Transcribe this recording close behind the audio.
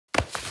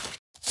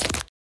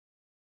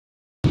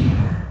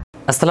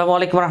আসসালামু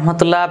আলাইকুম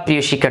রহমতুল্লাহ।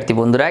 প্রিয় শিক্ষার্থী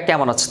বন্ধুরা,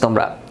 কেমন আছো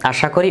তোমরা?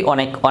 আশা করি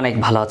অনেক অনেক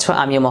ভালো আছো।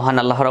 আমিও মহান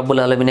আল্লাহ রাব্বুল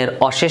আলামিনের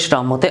অশেষ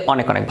রহমতে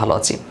অনেক অনেক ভালো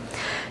আছি।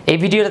 এই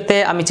ভিডিওতে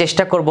আমি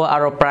চেষ্টা করব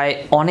আরও প্রায়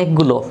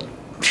অনেকগুলো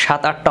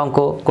 7-8টা অঙ্ক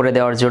করে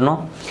দেওয়ার জন্য,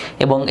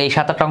 এবং এই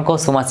 7-8টা অঙ্ক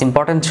সো মাচ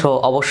ইম্পর্টেন্ট, সো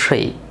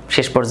অবশ্যই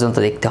শেষ পর্যন্ত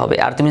দেখতে হবে।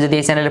 আর তুমি যদি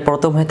এই চ্যানেলে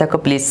প্রথম হয়ে থাকো,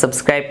 প্লিজ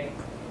সাবস্ক্রাইব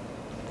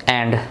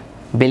অ্যান্ড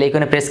বেল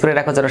আইকনে প্রেস করে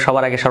রাখো যেন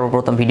সবার আগে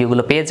সর্বপ্রথম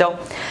ভিডিওগুলো পেয়ে যাও।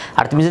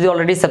 আর তুমি যদি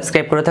অলরেডি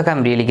সাবস্ক্রাইব করে থাকো, I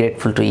am really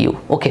grateful to you.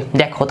 ওকে,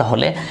 দেখো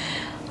তাহলে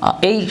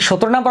এই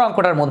 17 নম্বর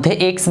অঙ্কটার মধ্যে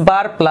x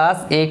bar plus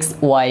x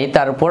Y,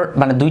 তার উপর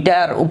মানে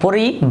দুইটার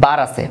উপরেই বার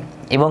আছে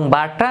এবং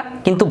বারটা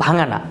কিন্তু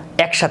ভাঙা না,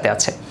 একসাথে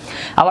আছে।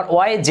 আবার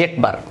ওয়াই জেড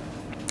বার।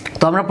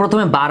 তো আমরা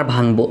প্রথমে বার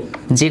ভাঙবো।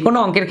 যে কোনো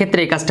অঙ্কের ক্ষেত্রে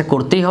এই কাজটা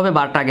করতেই হবে,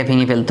 বারটা আগে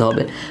ভেঙে ফেলতে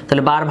হবে।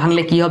 তাহলে বার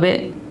ভাঙলে কি হবে?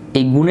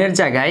 এই গুণের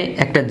জায়গায়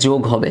একটা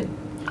যোগ হবে,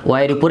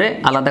 ওয়াইয়ের উপরে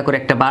আলাদা করে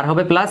একটা বার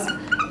হবে প্লাস,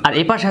 আর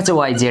এই পাশে আছে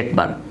ওয়াই জেড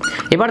বার।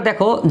 এবার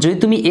দেখো, যদি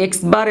তুমি এক্স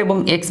বার এবং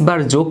এক্স বার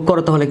যোগ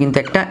করো তাহলে কিন্তু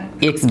একটা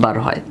এক্স বার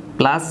হয়,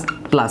 প্লাস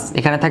প্লাস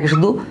এখানে থাকে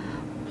শুধু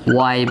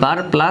y bar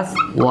plus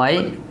Y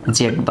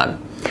Z bar.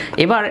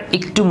 এবার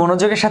একটু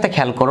মনোযোগের সাথে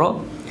খেয়াল করো,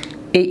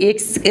 এই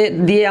এক্স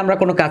দিয়ে আমরা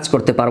কোনো কাজ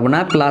করতে পারবো না,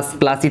 প্লাস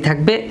প্লাসই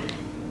থাকবে।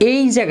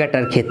 এই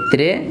জায়গাটার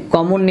ক্ষেত্রে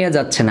কমন নেওয়া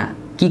যাচ্ছে না।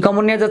 কি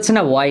কমন নেওয়া যাচ্ছে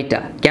না? ওয়াইটা।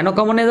 কেন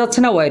কমন নেওয়া যাচ্ছে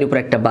না? ওয়াইয়ের উপর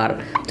একটা বার,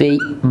 তো এই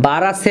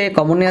বার আছে,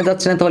 কমন নেওয়া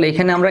যাচ্ছে না। তাহলে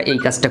এখানে আমরা এই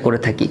কাজটা করে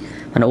থাকি,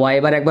 মানে ওয়াই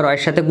বার একবার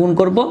ওয়াইয়ের সাথে গুণ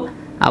করব,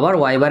 আবার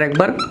ওয়াই বার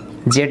একবার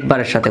জেড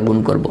বারের সাথে গুণ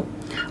করব।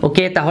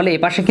 ওকে, তাহলে এ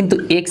পাশে কিন্তু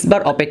এক্স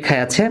বার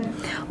অপেক্ষায় আছে।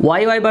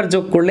 ওয়াই ওয়াই বার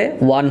যোগ করলে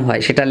 1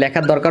 হয়, সেটা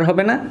লেখার দরকার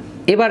হবে না।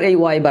 এবার এই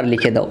ওয়াই বার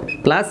লিখে দাও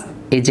প্লাস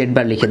এই জেড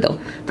বার লিখে দাও।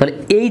 তাহলে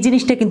এই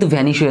জিনিসটা কিন্তু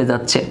ভ্যানিশ হয়ে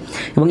যাচ্ছে,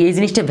 এবং এই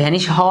জিনিসটা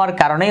ভ্যানিশ হওয়ার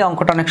কারণেই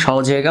অঙ্কটা অনেক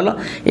সহজ হয়ে গেল।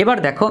 এবার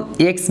দেখো,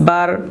 x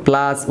bar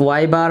plus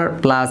y bar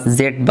plus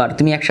Z bar,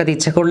 তুমি একসাথে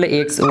ইচ্ছা করলে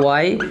এক্স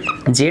ওয়াই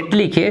জেড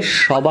লিখে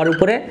সবার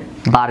উপরে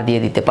বার দিয়ে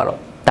দিতে পারো,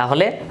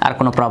 তাহলে আর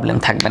কোনো প্রবলেম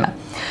থাকবে না।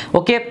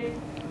 ওকে,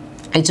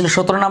 এই ছিল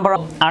 17 নম্বর।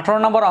 18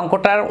 নম্বর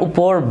অঙ্কটার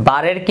উপর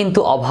বারের কিন্তু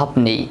অভাব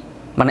নেই,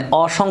 মানে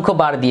অসংখ্য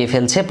বার দিয়ে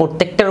ফেলছে,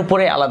 প্রত্যেকটার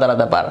উপরে আলাদা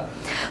আলাদা বার।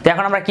 তো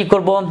এখন আমরা কি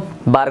করব?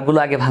 বারগুলো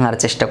আগে ভাঙার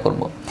চেষ্টা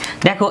করব।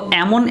 দেখো,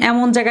 এমন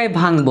এমন জায়গায়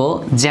ভাঙবো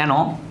যেন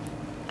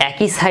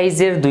একই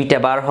সাইজের দুইটা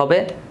বার হবে,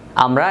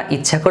 আমরা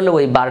ইচ্ছা করলে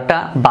ওই বারটা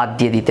বাদ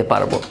দিয়ে দিতে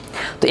পারবো।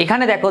 তো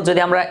এখানে দেখো, যদি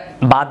আমরা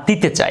বাদ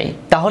দিতে চাই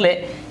তাহলে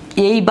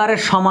এই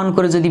বারের সমান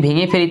করে যদি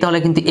ভেঙে ফেলি তাহলে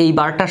কিন্তু এই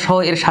বারটা সহ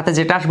এর সাথে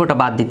যেটা আসবে ওটা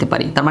বাদ দিতে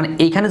পারি। তার মানে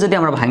এইখানে যদি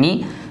আমরা ভাঙি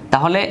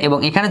তাহলে, এবং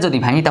এখানে যদি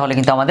ভাঙি তাহলে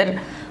কিন্তু আমাদের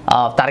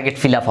টার্গেট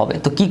ফিল আপ হবে।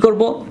 তো কি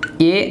করব?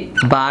 এ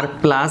বার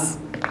প্লাস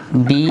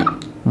বি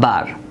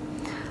বার,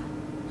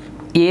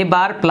 এ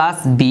বার প্লাস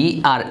বি,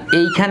 আর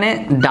এইখানে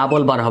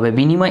ডাবল বার হবে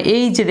বিনিময়।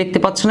 এই যে দেখতে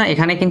পাচ্ছ না,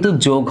 এখানে কিন্তু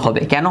যোগ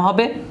হবে। কেন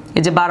হবে?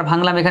 এই যে বার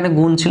ভাঙলাম, এখানে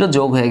গুণ ছিল,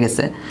 যোগ হয়ে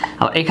গেছে।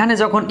 আবার এখানে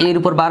যখন এর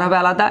উপর বার হবে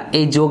আলাদা,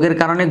 এই যোগের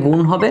কারণে গুণ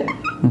হবে,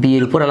 বি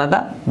এর উপর আলাদা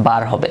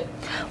বার হবে।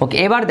 ওকে,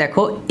 এবার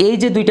দেখো, এই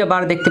যে দুইটা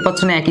বার দেখতে পাচ্ছ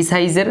না, একই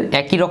সাইজের,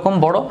 একই রকম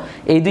বড়,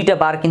 এই দুইটা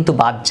বার কিন্তু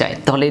বাদ যায়।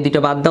 তাহলে এই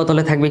দুইটা বাদ দাও,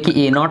 তাহলে থাকবে কি?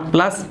 এ not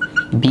plus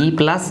B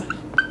plus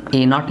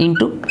A not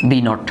into B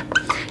not.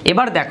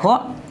 এবার দেখো,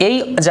 এই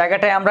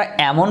জায়গাটায় আমরা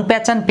এমন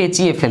প্যাচান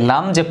পেঁচিয়ে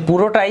ফেললাম যে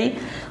পুরোটাই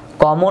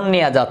কমন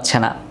নেওয়া যাচ্ছে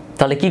না।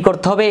 তাহলে কি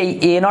করতে হবে? এই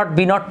এ নট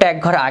বি নটটা এক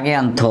ঘর আগে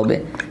আনতে হবে,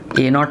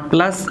 এ not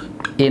plus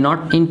A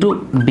not into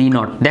B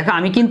not. দেখো,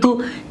 আমি কিন্তু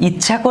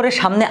ইচ্ছা করে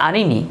সামনে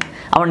আনিনি,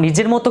 আমার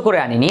নিজের মতো করে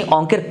আনিনি,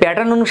 অঙ্কের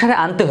প্যাটার্ন অনুসারে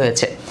আনতে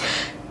হয়েছে।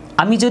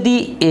 আমি যদি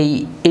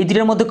এই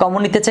দুটার মধ্যে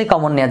কমন নিতে চাই,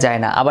 কমন নেওয়া যায়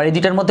না, আবার এই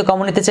দুটার মধ্যে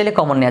কমন নিতে চাইলে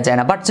কমন নেওয়া যায়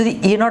না। বাট যদি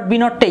এ নট বি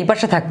নটটা এই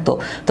পাশে থাকতো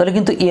তাহলে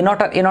কিন্তু এ not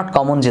R A not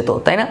common যেত,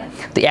 তাই না?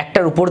 তো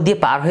একটার উপর দিয়ে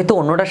পার হয়তো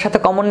অন্যটার সাথে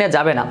কমন নেওয়া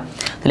যাবে না।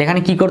 তাহলে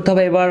এখানে কি করতে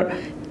হবে? এবার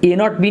এ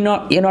not be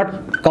not, A not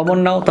common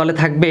নাও, তাহলে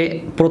থাকবে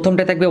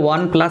প্রথমটা থাকবে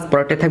 1 প্লাস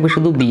পরেরটা থাকবে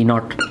শুধু বি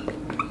নট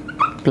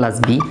প্লাস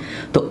বি।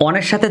 তো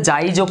 1 সাথে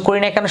যাই যোগ করি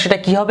না কেন সেটা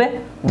কি হবে?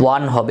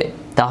 1 হবে।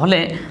 তাহলে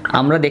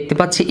আমরা দেখতে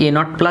পাচ্ছি এ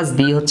নট প্লাস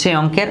বি হচ্ছে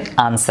অঙ্কের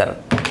আনসার।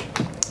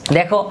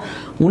 দেখো,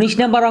 19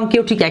 নম্বর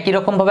অঙ্কেও ঠিক একই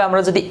রকমভাবে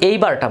আমরা যদি এই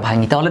বারটা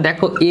ভাঙি তাহলে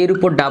দেখো, এর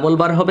উপর ডাবল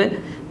বার হবে,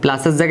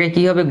 প্লাসের জায়গায়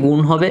কি হবে? গুণ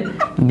হবে,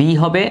 বি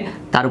হবে,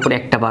 তার উপরে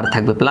একটা বার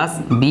থাকবে plus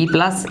B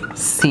plus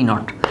C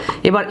not.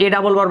 এবার এ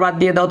ডাবল বার বাদ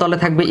দিয়ে দাও, তাহলে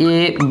থাকবে A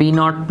B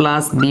not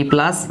plus B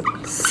plus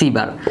C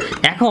বার।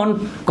 এখন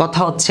কথা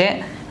হচ্ছে,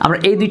 আমরা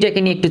এই দুইটাকে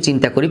নিয়ে একটু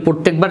চিন্তা করি।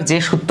 প্রত্যেকবার যে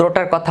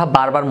সূত্রটার কথা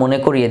বারবার মনে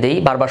করিয়ে দেই,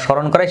 বারবার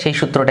স্মরণ করাই, সেই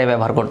সূত্রটাই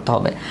ব্যবহার করতে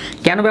হবে।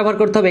 কেন ব্যবহার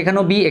করতে হবে?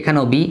 এখানেও বি,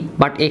 এখানেও বি,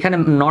 বাট এখানে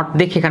নট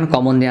দেখে এখানে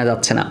কমন দেওয়া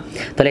যাচ্ছে না।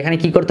 তাহলে এখানে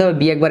কি করতে হবে?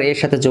 বি একবার এর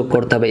সাথে যোগ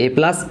করতে হবে, এ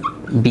প্লাস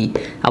বি,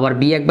 আবার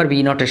বি একবার বি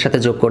নটের সাথে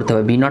যোগ করতে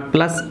হবে, বি নট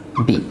প্লাস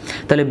বি।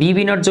 তাহলে বি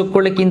বি নট যোগ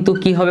করলে কিন্তু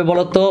কি হবে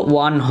বলো তো?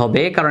 1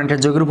 হবে, কারণ এটা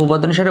যোগের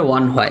উপপাদ্য অনুসারে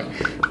 1 হয়,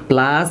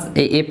 plus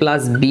A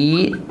plus B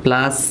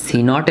plus C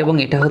not, এবং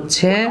এটা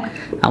হচ্ছে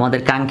আমাদের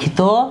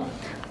কাঙ্ক্ষিত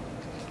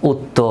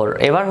উত্তর।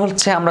 এবার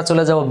হচ্ছে আমরা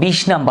চলে যাব 20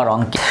 নাম্বার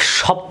অঙ্কে,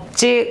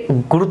 সবচেয়ে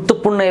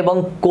গুরুত্বপূর্ণ এবং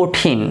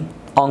কঠিন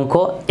অঙ্ক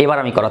এবার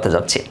আমি করাতে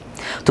যাচ্ছি।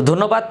 তো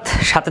ধন্যবাদ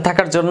সাথে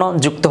থাকার জন্য,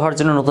 যুক্ত হওয়ার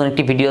জন্য নতুন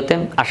একটি ভিডিওতে।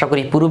 আশা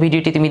করি পুরো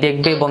ভিডিওটি তুমি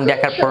দেখবে এবং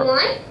দেখার পর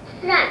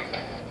রাত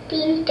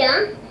 3টা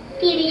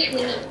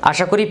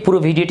আশা করি পুরো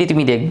ভিডিওটি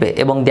তুমি দেখবে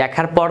এবং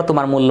দেখার পর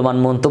তোমার মূল্যবান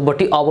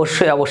মন্তব্যটি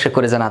অবশ্যই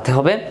করে জানাতে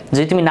হবে।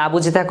 যদি তুমি না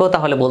বুঝে থাকো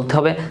তাহলে বলতে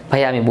হবে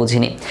ভাই আমি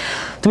বুঝিনি।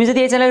 তুমি যদি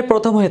এই চ্যানেলের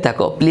প্রথম হয়ে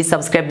থাকো please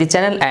subscribe the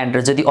channel and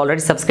যদি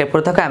অলরেডি সাবস্ক্রাইব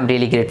করে থাকো I am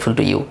really grateful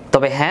to you.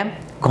 তবে হ্যাঁ,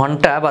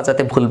 ঘন্টা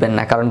বাজাতে ভুলবেন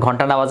না, কারণ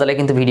ঘন্টা না বাজালে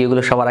কিন্তু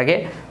ভিডিওগুলো সবার আগে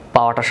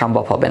পাওয়াটা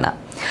সম্ভব হবে না।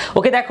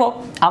 ওকে, দেখো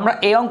আমরা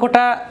এই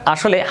অঙ্কটা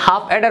আসলে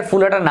হাফ অ্যাডার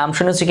ফুল অ্যাডার নাম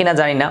শুনেছি কিনা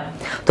জানি না।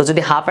 তো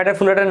যদি হাফ অ্যাডার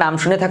ফুল অ্যাডার নাম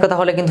শুনে থাকো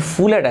তাহলে কিন্তু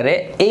ফুল অ্যাডারে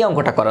এই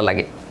অঙ্কটা করা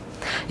লাগে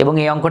এবং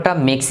এই অঙ্কটা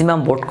ম্যাক্সিমাম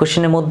বোর্ড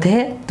কোশ্চেনের মধ্যে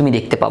তুমি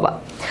দেখতে পাবা।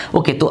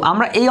 ওকে, তো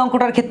আমরা এই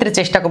অঙ্কটার ক্ষেত্রে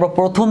চেষ্টা করব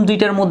প্রথম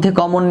দুইটার মধ্যে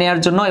কমন নেওয়ার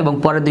জন্য এবং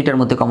পরের দুইটার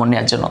মধ্যে কমন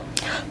নেওয়ার জন্য।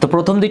 তো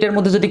প্রথম দুইটার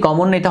মধ্যে যদি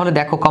কমন নেই তাহলে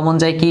দেখো কমন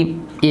যায় কি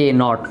এ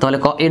নট, তাহলে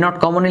এ নট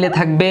কমন নিলে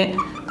থাকবে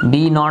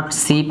B not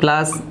C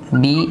plus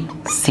B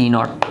C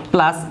not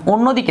plus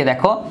অন্যদিকে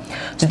দেখো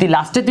যদি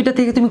লাস্টের দুইটা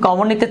থেকে তুমি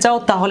কমন নিতে চাও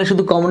তাহলে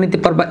শুধু কমন নিতে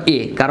পারবা এ,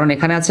 কারণ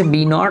এখানে আছে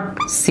B not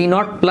C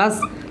not plus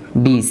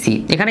B C.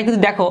 এখানে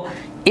কিন্তু দেখো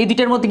এই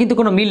দুইটার মধ্যে কিন্তু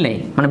কোনো মিল নেই,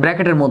 মানে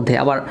ব্র্যাকেটের মধ্যে,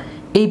 আবার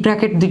এই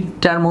ব্র্যাকেট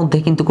দুইটার মধ্যে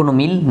কিন্তু কোনো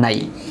মিল নাই,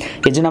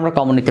 এর জন্য আমরা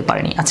কমন নিতে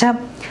পারিনি। আচ্ছা,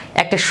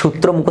 একটা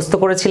সূত্র মুখস্থ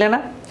করেছিলে না,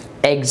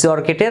 এক্সর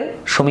গেটের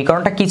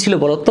সমীকরণটা কি ছিল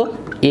বলো তো?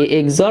 এ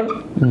এক্সর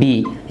বি,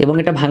 এবং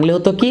এটা ভাঙলে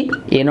হতো কি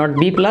এ not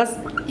be plus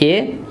A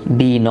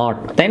B not,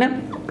 তাই না?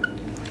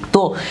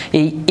 তো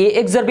এই এ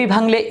এক্সর বি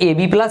ভাঙলে A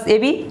B plus A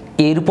B,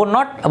 এর উপর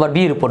নট আবার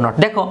বি এর উপর নট।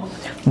 দেখো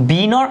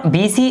বি নট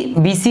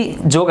বিসি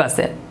যোগ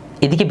আছে,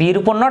 এদিকে বি এর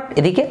উপর নট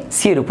এদিকে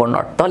সি এর উপর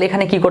নট, তাহলে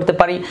এখানে কি করতে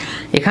পারি?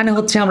 এখানে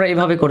হচ্ছে আমরা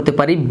এভাবে করতে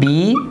পারি B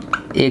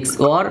x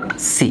or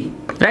C,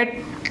 right?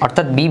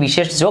 অর্থাৎ বি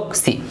বিশেষ যোগ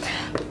সি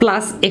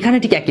প্লাস এখানে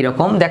ঠিক একই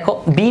রকম দেখো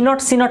B not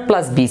C not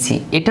plus B C,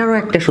 এটারও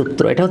একটা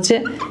সূত্র, এটা হচ্ছে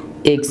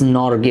এক্স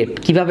নর গেট।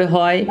 কিভাবে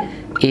হয়?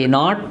 এ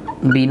not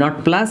be not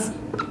plus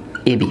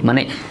A B,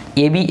 মানে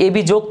এ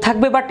বি যোগ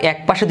থাকবে বাট এক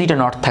পাশে দুইটা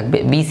নট থাকবে,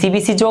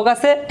 বিসি যোগ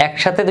আছে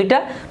একসাথে দুইটা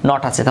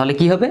নট আছে, তাহলে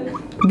কি হবে?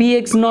 বি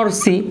এক্স নর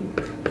সি।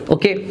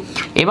 ওকে,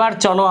 এবার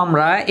চলো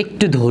আমরা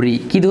একটু ধরি,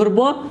 কি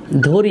ধরবো?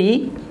 ধরি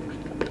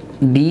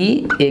বি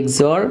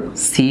এক্সর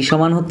সি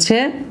সমান হচ্ছে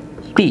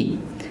পি।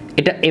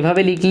 এটা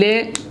এভাবে লিখলে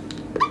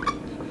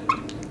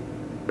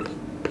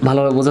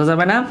ভালোভাবে বোঝা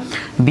যাবে না।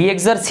 বি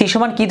এক্সর সি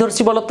সমান কি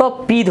ধরছি বলো তো?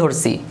 পি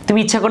ধরছি। তুমি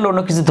ইচ্ছা করলে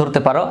অন্য কিছু ধরতে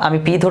পারো, আমি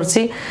পি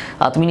ধরছি,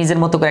 তুমি নিজের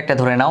মতো করে একটা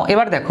ধরে নাও।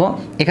 এবার দেখো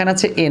এখানে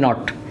আছে এ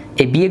নট,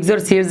 এই বি এক্সর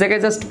সি এর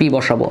জায়গায় জাস্ট পি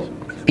বসাবো,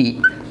 পি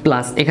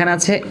প্লাস এখানে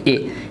আছে এ,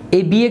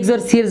 এই বি এক্সর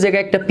সি এর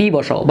জায়গায় একটা পি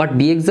বসাও, বাট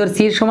বি এক্সর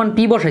সি এর সমান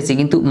পি বসাইছি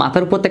কিন্তু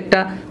মাথার উপর একটা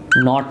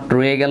নট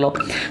রয়ে গেল,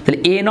 তাহলে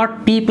এ not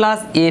P plus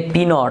A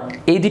P not,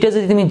 এই দুইটা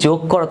যদি তুমি যোগ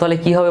করো তাহলে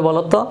কি হবে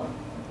বলো তো?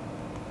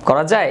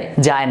 করা যায়?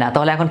 যায় না।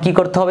 তাহলে এখন কি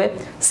করতে হবে?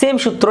 সেম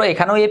সূত্র,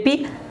 এখানেও এপি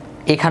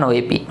এখানেও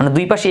এপি, মানে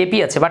দুই পাশে এপি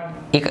আছে বাট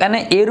এখানে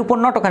এর উপর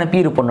নট ওখানে পি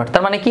এর উপর নট,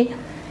 তার মানে কি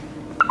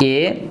এ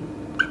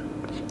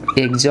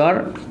এক্সর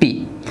পি।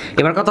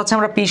 এবার কথা হচ্ছে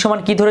আমরা পি সমান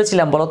কি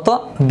ধরেছিলাম বলো তো?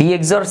 বি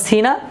এক্সর সি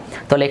না?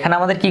 তাহলে এখানে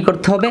আমাদের কি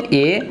করতে হবে?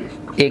 এ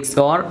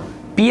এক্সর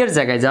পি এর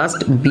জায়গায় জাস্ট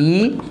বি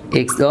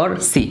এক্সর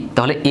সি,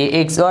 তাহলে এ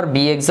এক্সর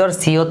বি এক্সর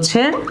সি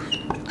হচ্ছে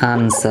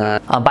আনসার।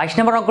 22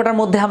 নম্বর অঙ্কটার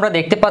মধ্যে আমরা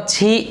দেখতে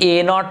পাচ্ছি এ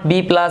not be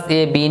plus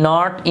A B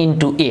not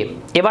into এ।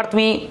 এবার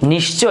তুমি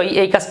নিশ্চয়ই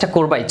এই কাজটা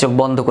করবাই চোখ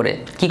বন্ধ করে।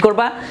 কি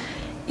করবা?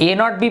 এ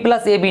not be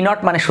plus A B not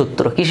মানে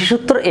সূত্র, কিসের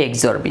সূত্র? এ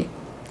এক্সর বি।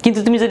 কিন্তু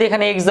তুমি যদি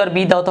এখানে এক্সর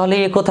বি দাও তাহলে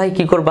এ কোথায়?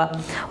 কি করবা?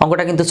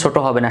 অঙ্কটা কিন্তু ছোট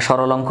হবে না,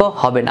 সরল অঙ্ক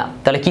হবে না।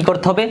 তাহলে কি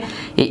করতে হবে?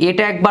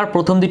 এটা একবার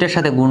প্রথম দুইটার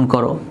সাথে গুণ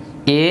করো,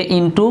 এ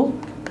ইন্টু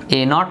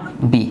এ নট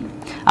বি,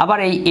 আবার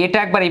এই এটা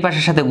একবার এই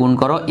পাশের সাথে গুণ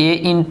করো, এ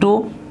ইন্টু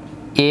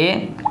এ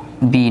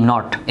বি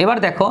নট। এবার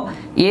দেখো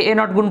এ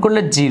নট গুণ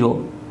করলে 0,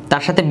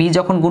 তার সাথে বি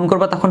যখন গুণ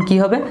করবা তখন কি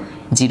হবে?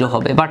 0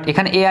 হবে, বাট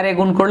এখানে এ আর এ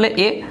গুণ করলে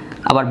এ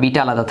আবার বিটা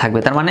আলাদা থাকবে,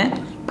 তার মানে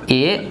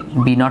এ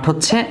বি নট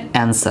হচ্ছে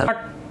অ্যান্সার।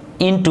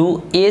 ইন্টু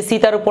এ সি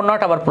তার উপর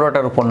নট আবার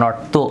পুরোটার উপর নট।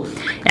 তো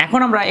এখন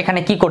আমরা এখানে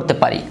কি করতে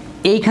পারি?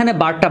 এইখানে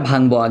বারটা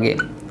ভাঙবো আগে,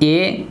 এ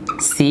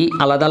সি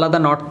আলাদা আলাদা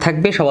নট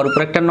থাকবে সবার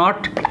উপর একটা নট,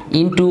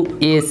 ইন্টু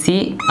এ সি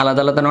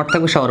আলাদা আলাদা নট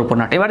থাকবে সবার উপর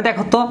নট। এবার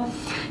দেখো তো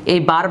এই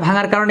বার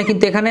ভাঙার কারণে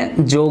কিন্তু এখানে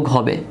যোগ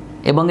হবে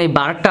এবং এই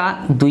বারটা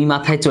দুই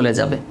মাথায় চলে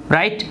যাবে,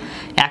 রাইট?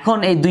 এখন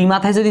এই দুই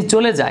মাথায় যদি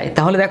চলে যায়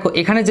তাহলে দেখো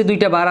এখানে যে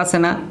দুইটা বার আছে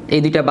না, এই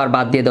দুইটা বার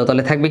বাদ দিয়ে দাও,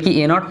 তাহলে থাকবে কি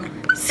এ নট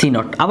সি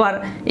নট। আবার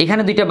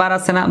এখানে দুইটা বার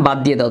আছে না, বাদ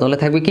দিয়ে দাও, তাহলে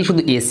থাকবে কি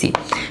শুধু AC.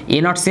 A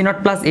not C not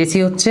plus AC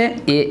হচ্ছে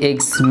এ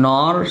এক্স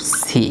নর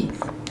সি,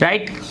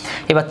 রাইট?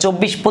 এবার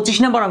 25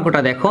 নম্বর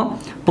অঙ্কটা দেখো।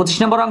 25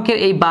 নম্বর অঙ্কের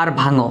এই বার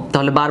ভাঙো,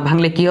 তাহলে বার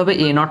ভাঙলে কি হবে?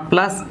 এ নট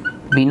প্লাস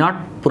বি নট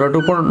পুরোটার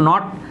উপর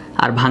নট,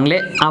 আর ভাঙলে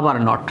আবার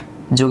নট,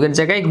 যোগের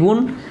জায়গায় গুণ,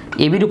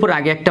 এবির উপর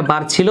আগে একটা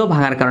বার ছিল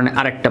ভাঙার কারণে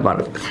আরেকটা বার,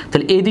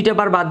 তাহলে এই দুইটা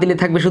বার বাদ দিলে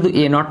থাকবে শুধু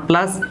এ not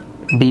plus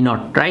B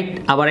not, right?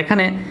 আবার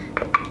এখানে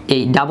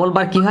এই ডাবল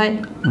বার কি হয়?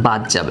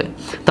 বাদ যাবে।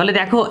 তাহলে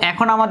দেখো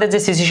এখন আমাদের যে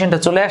সিচুয়েশনটা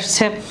চলে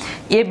আসছে,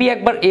 এ বি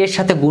একবার এর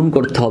সাথে গুণ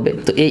করতে হবে,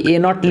 তো এই এ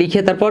নট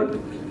লিখে তারপর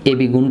এ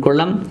বি গুণ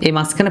করলাম, এই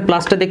মাঝখানে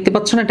প্লাসটা দেখতে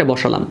পাচ্ছ না, এটা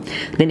বসালাম,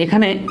 দেন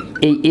এখানে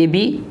এই এ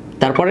বি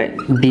তারপরে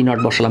বি নট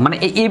বসালাম, মানে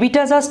এই এ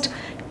বিটা জাস্ট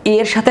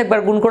এর সাথে একবার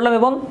গুণ করলাম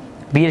এবং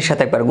বি এর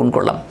সাথে একবার গুণ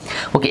করলাম।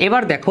 ওকে,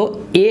 এবার দেখো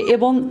এ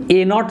এবং এ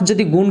নট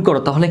যদি গুণ করো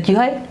তাহলে কি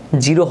হয়?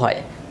 0 হয়,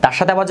 তার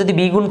সাথে আবার যদি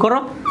বি গুণ করো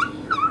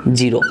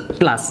 0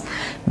 প্লাস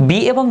বি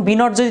এবং বি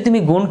নট যদি তুমি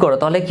গুণ করো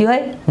তাহলে কি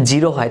হয়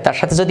 0 হয়, তার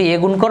সাথে যদি এ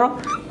গুণ করো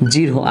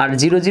 0 আর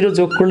 0 0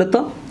 যোগ করলে তো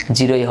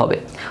 0ই হবে।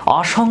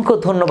 অসংখ্য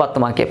ধন্যবাদ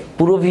তোমাকে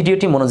পুরো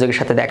ভিডিওটি মনোযোগের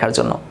সাথে দেখার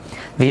জন্য।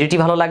 ভিডিওটি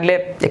ভালো লাগলে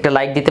একটা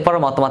লাইক দিতে পারো,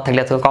 মতামত থাকলে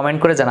অথবা কমেন্ট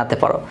করে জানাতে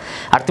পারো।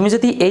 আর তুমি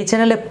যদি এই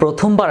চ্যানেলে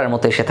প্রথমবারের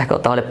মতো এসে থাকো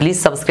তাহলে please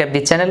subscribe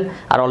the channel,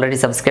 R already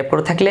subscribe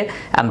করে থাকলে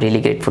I am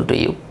really grateful to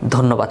you.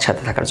 ধন্যবাদ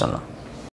সাথে থাকার জন্য।